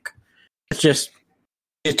gimmick. It's just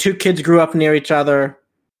the two kids grew up near each other.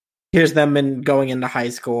 Here's them going into high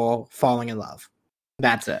school, falling in love.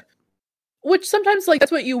 That's it. Which sometimes,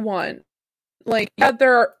 that's what you want.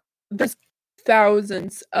 There's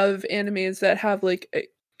thousands of animes that have,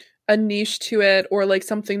 a niche to it, or,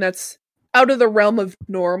 something that's out of the realm of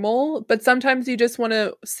normal, but sometimes you just want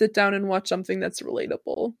to sit down and watch something that's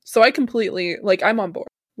relatable. So I completely, I'm on board.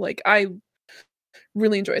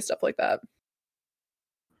 really enjoy stuff like that.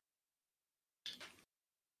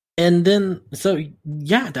 And then, so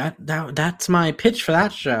yeah, that's my pitch for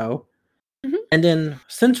that show. Mhm. And then,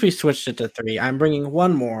 since we switched it to 3, I'm bringing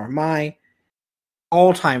one more. My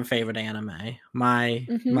all-time favorite anime.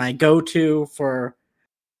 My go-to for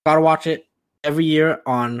gotta watch it every year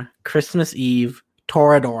on Christmas Eve.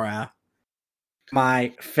 Toradora.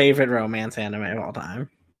 My favorite romance anime of all time.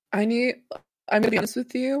 I'm gonna be honest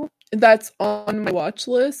with you. That's on my watch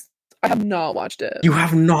list. I have not watched it. You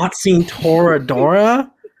have not seen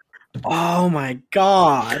Toradora? Oh my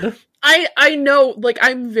god. I know, like,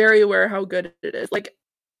 I'm very aware how good it is. Like,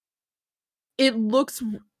 it looks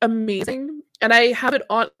amazing, and I have it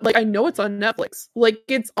on, like, I know it's on Netflix. Like,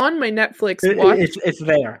 it's on my Netflix watch. It's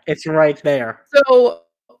there. It's right there. So,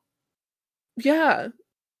 yeah.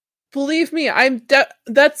 Believe me,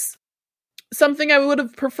 that's something I would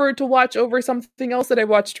have preferred to watch over something else that I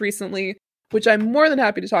watched recently, which I'm more than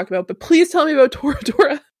happy to talk about, but please tell me about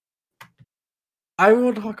Toradora. I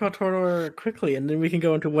will talk about Toradora quickly, and then we can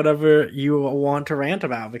go into whatever you want to rant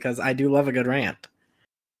about, because I do love a good rant.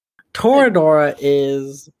 Toradora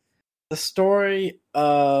is the story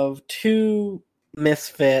of two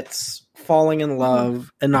misfits falling in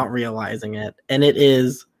love and not realizing it, and it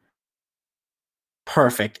is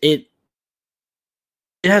perfect. It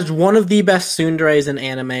has one of the best tsunderes in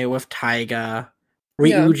anime with Taiga.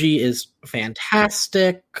 Ryuji is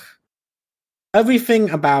fantastic.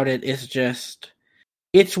 Everything about it is just...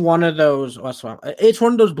 It's one of those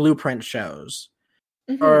blueprint shows.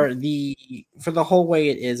 For the whole way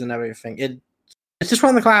it is and everything. It's just one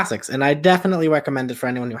of the classics, and I definitely recommend it for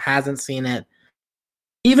anyone who hasn't seen it.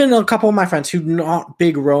 Even a couple of my friends who are not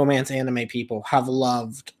big romance anime people have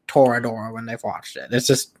loved Toradora when they've watched it. It's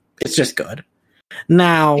just good.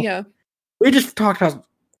 Now, we just talked about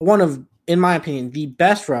one of, in my opinion, the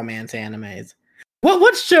best romance animes.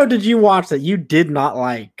 What show did you watch that you did not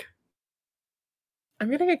like? I'm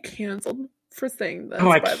gonna get canceled for saying this. Oh,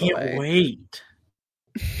 I can't wait.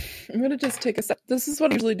 I'm gonna just take a sec. This is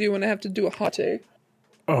what I usually do when I have to do a hot take.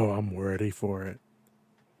 Oh, I'm ready for it.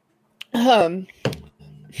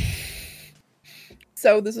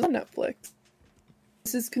 So this is on Netflix.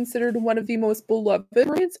 This is considered one of the most beloved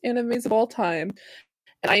romance animes of all time,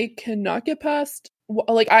 and I cannot get past.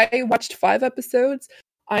 Like, I watched 5 episodes.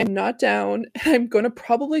 I'm not down. I'm gonna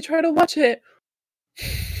probably try to watch it.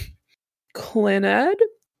 Clannad.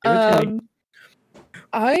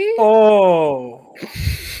 Oh.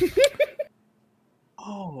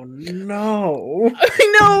 Oh no.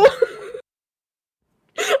 I know.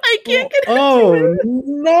 I can't get into it.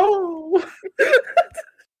 No.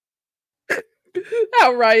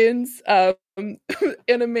 How Ryan's anime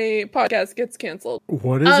podcast gets canceled.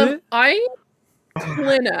 What is it?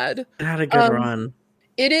 Clannad. It had a good run.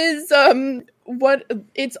 It is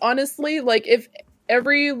it's honestly, like, if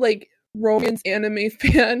every, like, romance anime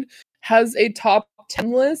fan has a top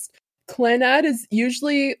 10 list, Clannad is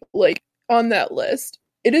usually, like, on that list.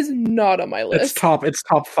 It is not on my list. It's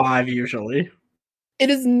top 5 usually. It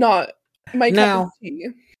is not my cup of tea.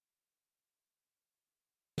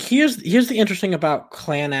 Here's the interesting about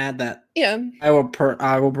Clannad that I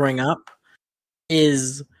will bring up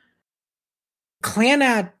is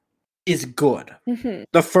Clannad is good.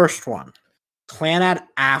 The first one, Clannad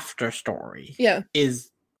After Story,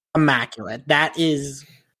 is immaculate. That is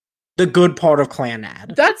the good part of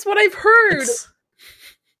Clannad. That's what I've heard.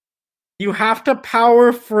 You have to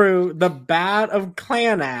power through the bad of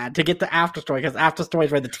Clannad to get to After Story, because After Story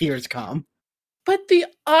is where the tears come. But the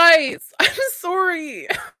eyes, I'm sorry.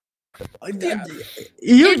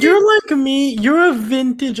 You're like me. You're a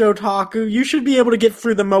vintage otaku. You should be able to get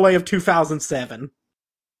through the moe of 2007.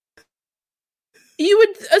 You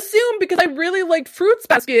would assume, because I really liked Fruits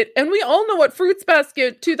Basket, and we all know what Fruits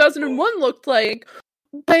Basket 2001 looked like.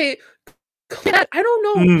 But I don't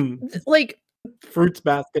know, like, Fruits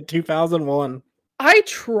Basket 2001. I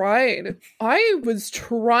tried. I was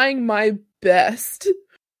trying my best.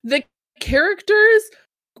 The characters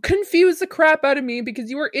confuse the crap out of me,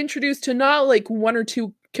 because you were introduced to not, like, 1 or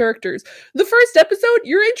 2 characters. The first episode,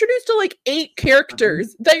 you're introduced to, like, 8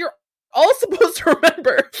 characters that you're all supposed to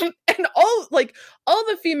remember. And all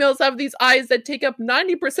the females have these eyes that take up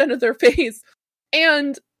 90% of their face.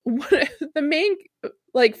 And the main,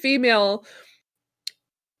 like, female,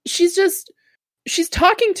 she's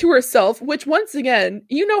talking to herself, which, once again,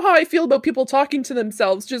 you know how I feel about people talking to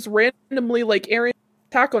themselves, just randomly, like, airing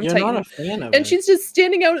Attack on Titan. You're not a fan of it. She's just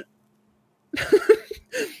standing out.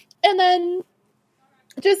 And then,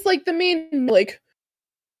 just, like, the main, like,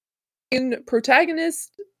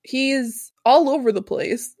 protagonist, he's all over the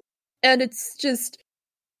place. And it's just,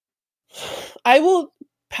 I will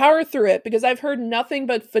power through it because I've heard nothing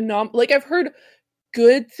but phenomenal. Like, I've heard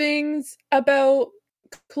good things about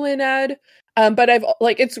Clannad, but I've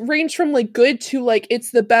like it's ranged from like good to like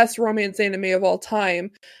it's the best romance anime of all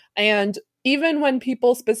time. And even when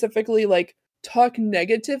people specifically like talk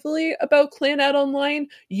negatively about Clannad online,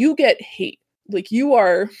 you get hate. Like, you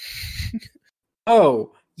are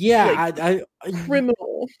Oh, yeah, like, I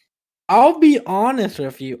criminal. I'll be honest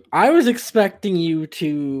with you. I was expecting you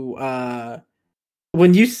to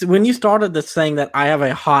when you started this saying that I have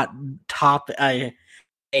a hot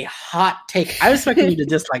a hot take. I was expecting you to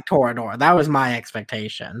dislike Toradora. That was my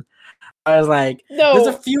expectation. I was like, there's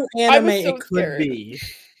a No, few I anime was so it could scared. be.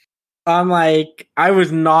 I'm like, I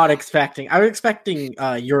was not expecting. I was expecting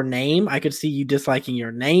your name. I could see you disliking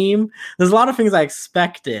your name. There's a lot of things I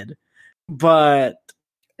expected, but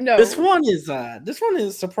No, this one is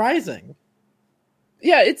surprising.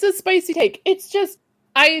 yeah, it's a spicy take. It's just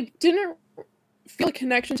I didn't feel a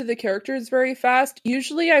connection to the characters very fast.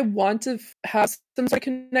 Usually I want to have some sort of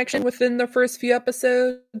connection within the first few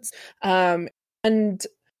episodes. And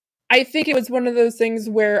I think it was one of those things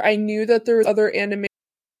where I knew that there was other anime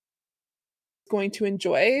going to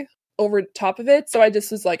enjoy over top of it. So I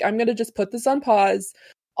just was like, I'm going to just put this on pause.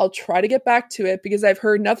 I'll try to get back to it because I've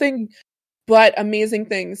heard nothing but amazing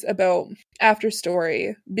things about After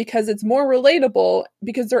Story because it's more relatable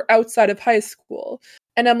because they're outside of high school.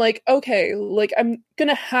 And I'm like, okay, like I'm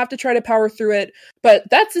gonna have to try to power through it. But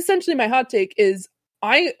that's essentially my hot take is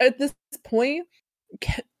I at this point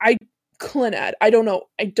Clannad. I don't know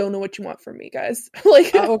what you want from me, guys.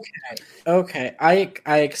 Like okay.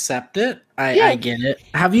 I accept it. I get it.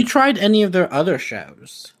 Have you tried any of their other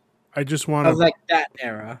shows? I just want Of like that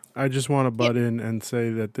era. I just want to butt in and say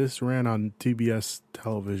that this ran on TBS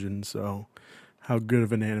television, so how good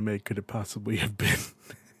of an anime could it possibly have been?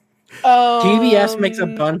 TBS makes a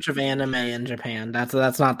bunch of anime in Japan. That's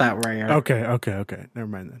not that rare. Okay. Never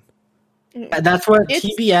mind then. That's what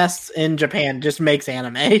TBS in Japan just makes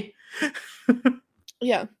anime.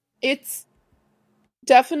 Yeah, it's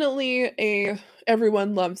definitely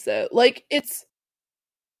everyone loves it. Like, it's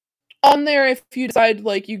on there if you decide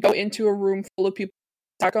like you go into a room full of people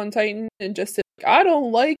Attack on Titan and just say, I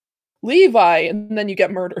don't like Levi, and then you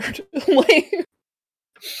get murdered. Like,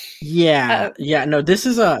 yeah. No, this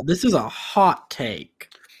is a hot take.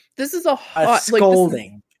 This is a hot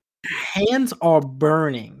scolding. Hands are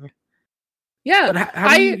burning. Yeah, but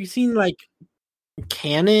have you seen like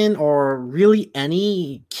canon or really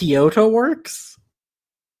any Kyoto works?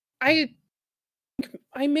 I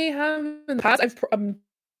may have in the past. I've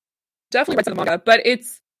definitely read some manga, but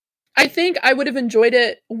I think I would have enjoyed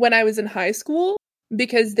it when I was in high school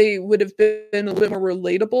because they would have been a little bit more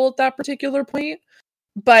relatable at that particular point.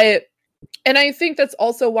 And I think that's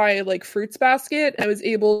also why I like Fruits Basket. I was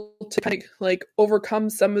able to kind of like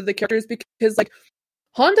overcome some of the characters because like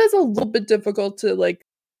Honda's a little bit difficult to like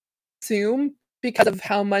assume because of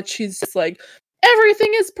how much he's just like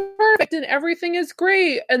everything is perfect and everything is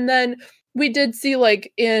great. And then we did see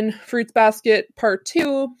like in Fruits Basket Part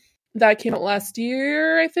 2 that came out last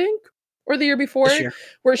year, I think, or the year before,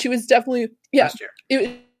 where she was definitely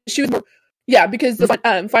she was more, because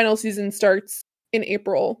the final season starts in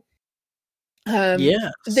April.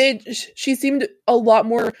 She seemed a lot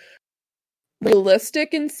more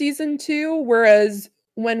realistic in season 2, whereas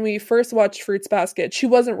when we first watched Fruits Basket, she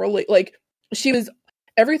wasn't really like she was.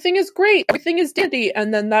 Everything is great, everything is dandy,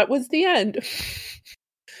 and then that was the end.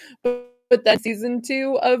 But then season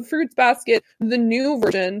 2 of Fruits Basket, the new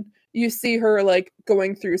version, you see her like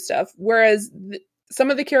going through stuff, whereas some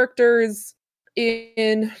of the characters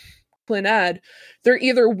in Clannad, they're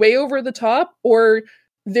either way over the top or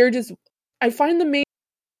they're just. I find the main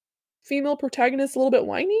female protagonist a little bit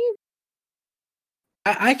whiny.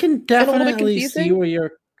 I can definitely see where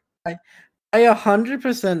you're. I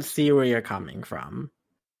 100% see where you're coming from.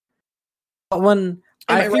 But when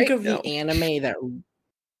I think of the anime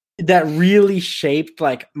that really shaped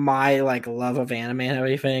like my like love of anime and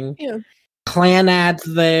everything,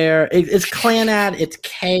 Clannad's there. It's Clannad. It's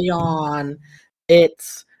K-On!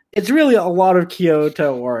 It's really a lot of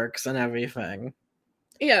Kyoto works and everything.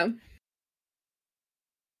 Yeah.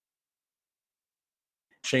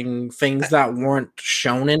 Things that weren't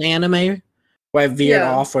shown in anime, where I veered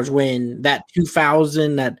off was when that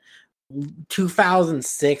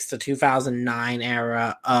 2006 to 2009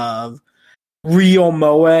 era of Real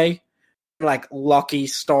Moe, like Lucky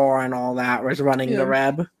Star and all that was running the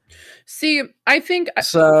Reb. See, I think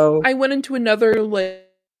so. I went into another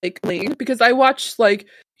like lane because I watched like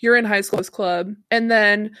You're in High School's Club, and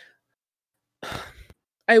then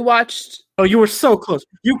I watched. Oh, you were so close.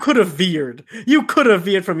 You could have veered. You could have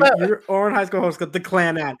veered from your Orin High School host, the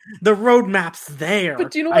clan ad. The roadmap's there.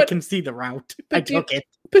 But do you know I what? can see the route. But I took it.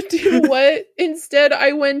 But do you know what? Instead,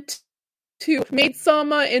 I went to Maid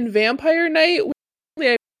Sama and Vampire Night.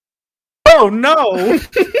 Oh no!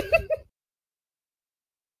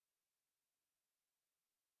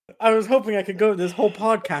 I was hoping I could go this whole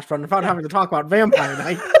podcast run without having to talk about Vampire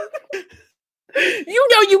Night. You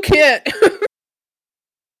know you can't.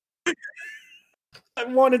 I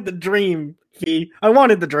wanted the dream, Fee. I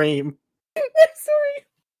wanted the dream. I'm sorry.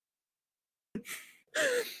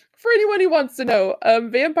 For anyone who wants to know,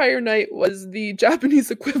 Vampire Night was the Japanese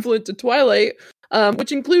equivalent to Twilight,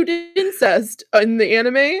 which included incest in the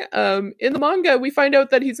anime. In the manga, we find out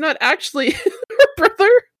that he's not actually her brother.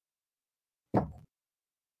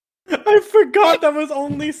 I forgot that was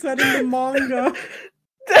only said in the manga.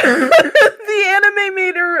 The anime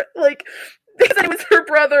made her, like, they said it was her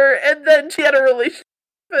brother, and then she had a relationship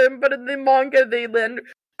with him, but in the manga, they then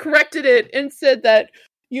corrected it and said that,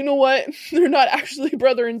 you know what, they're not actually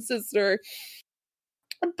brother and sister.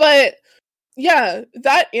 But, yeah,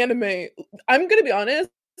 that anime, I'm gonna be honest,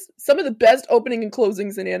 some of the best opening and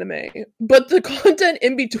closings in anime, but the content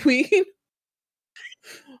in between,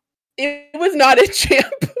 it was not a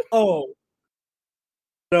champ. Oh.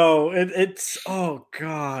 No, it's oh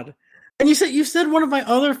god. And you said one of my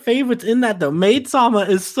other favorites in that though. Maid Sama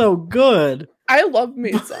is so good. I love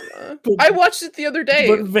Maid Sama. I watched it the other day.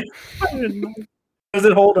 Does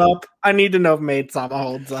it hold up? I need to know if Maid Sama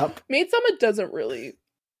holds up. Maid Sama doesn't really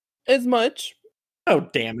as much. Oh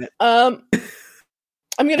damn it. I'm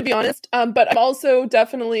gonna be honest, but I'm also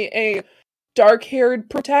definitely a dark-haired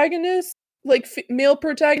protagonist, like male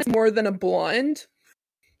protagonist more than a blonde.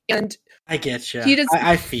 And I get you. He just,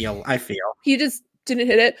 I feel. He just didn't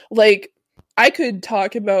hit it. Like, I could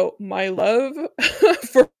talk about my love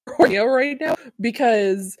for Horneo right now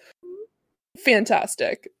because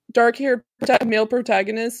fantastic. Dark-haired male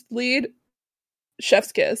protagonist lead,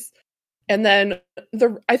 chef's kiss. And then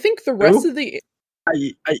I think the rest of the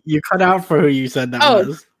you cut out for who you said that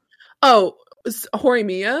was. Oh,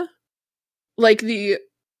 Horimiya? Like the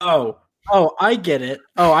Oh, I get it.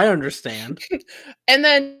 Oh, I understand. And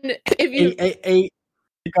then if you a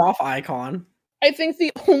golf icon. I think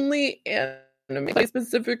the only anime I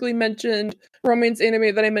specifically mentioned, romance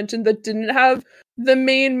anime that I mentioned that didn't have the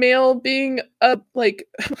main male being like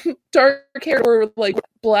dark hair or like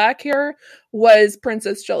black hair was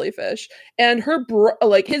Princess Jellyfish, and her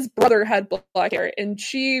his brother had black hair, and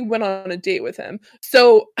she went on a date with him.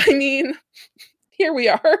 So I mean, here we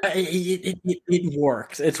are. It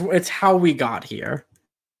works. It's how we got here,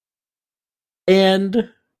 and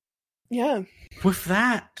yeah, with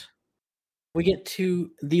that, we get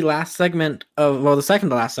to the last segment of the second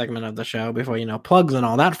to last segment of the show before plugs and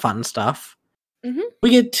all that fun stuff. Mm-hmm. We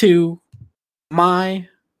get to my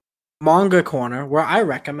manga corner where I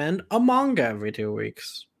recommend a manga every 2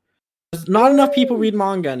 weeks. There's not enough people read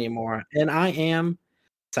manga anymore, and I am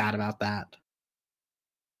sad about that.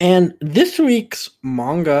 And this week's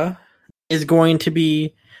manga is going to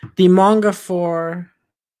be the manga for...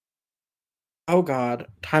 Oh god,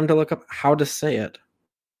 time to look up how to say it.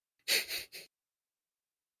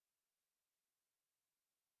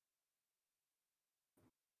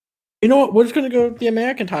 You know what? We're just going to go with the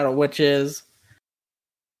American title, which is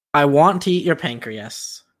I Want to Eat Your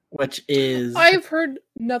Pancreas, which is... I've heard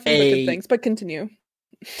nothing but good things, but continue.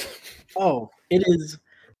 Oh, it is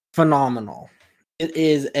phenomenal. It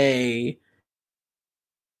is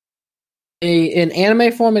in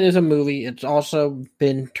anime form, it is a movie. It's also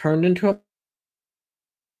been turned into a...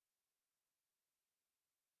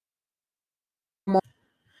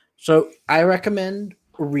 So I recommend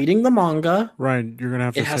reading the manga. Ryan, you're gonna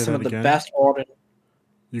have to say that again. It has some of the best order.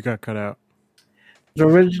 You got cut out. It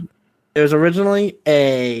was originally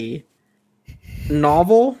a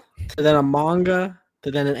novel, to then a manga,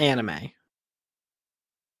 to then an anime.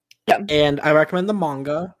 Yeah. And I recommend the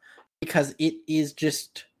manga because it is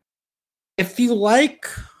just... If you like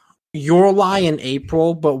Your Lie in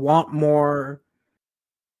April, but want more...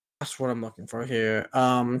 That's what I'm looking for here.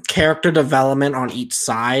 Character development on each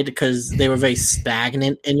side, because they were very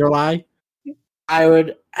stagnant in Your Lie. I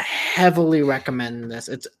would heavily recommend this.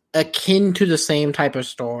 It's akin to the same type of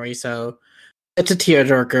story, so it's a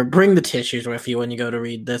tearjerker. Bring the tissues with you when you go to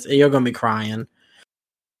read this. You're going to be crying.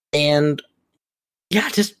 And yeah,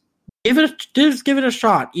 just give it a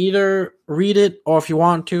shot. Either read it, or if you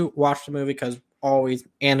want to, watch the movie, because always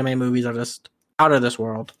anime movies are just out of this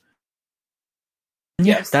world.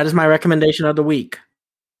 Yes, that is my recommendation of the week.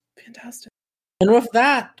 Fantastic. And with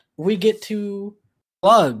that, we get to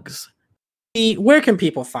plugs. where can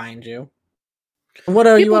people find you? What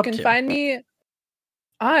are you up to? People can find me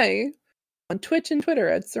on Twitch and Twitter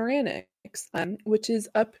at Ceranics, which is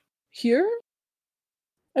up here,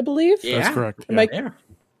 I believe. Yeah. That's correct. Am I- There.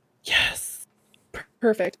 Yes.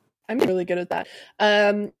 Perfect. I'm really good at that.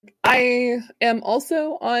 I am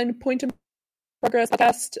also on Point in Progress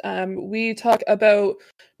podcast. We talk about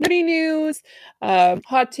nerdy news,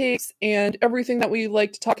 hot takes, and everything that we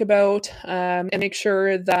like to talk about, and make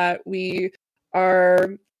sure that we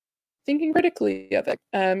are thinking critically of it.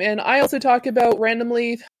 And I also talk about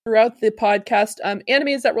randomly throughout the podcast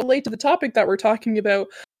animes that relate to the topic that we're talking about,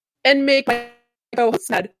 and make my co-hosts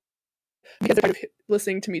mad because they're kind of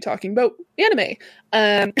listening to me talking about anime.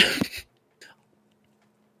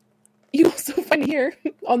 You also find here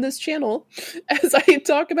on this channel as I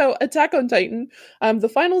talk about Attack on Titan, the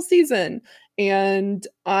final season, and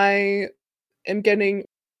I am getting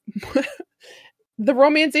the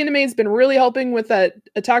romance anime has been really helping with that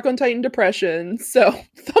Attack on Titan depression. So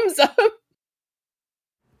thumbs up.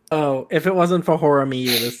 Oh, if it wasn't for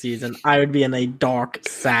Horimiya this season, I would be in a dark,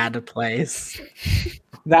 sad place.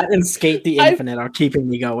 That and Skate the Infinite are keeping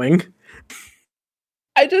me going.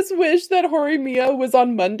 I just wish that Horimiya was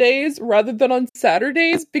on Mondays rather than on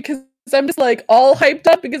Saturdays, because I'm just like all hyped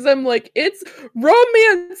up because I'm like, it's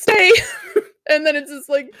romance day. And then it's just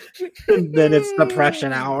like And then it's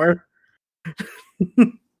depression hour.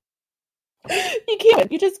 You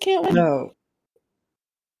can't. You just can't win. No.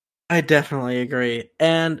 I definitely agree.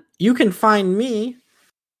 And you can find me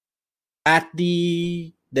at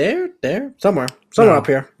the somewhere No, up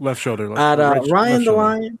here. Left shoulder. At right- Ryan left the shoulder.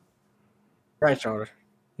 Lion. Right shoulder.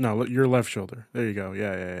 No, your left shoulder. There you go.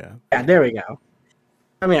 Yeah. Yeah, there we go.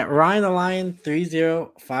 I mean, Ryan the Lion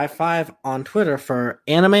 3055 on Twitter for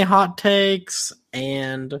anime hot takes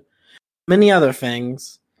and many other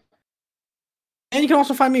things. And you can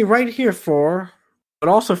also find me right here for what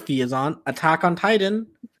also Fee is on Attack on Titan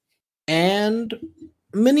and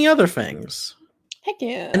many other things. Heck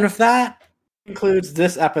yeah. And with that concludes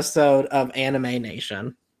this episode of Anime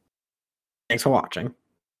Nation. Thanks for watching.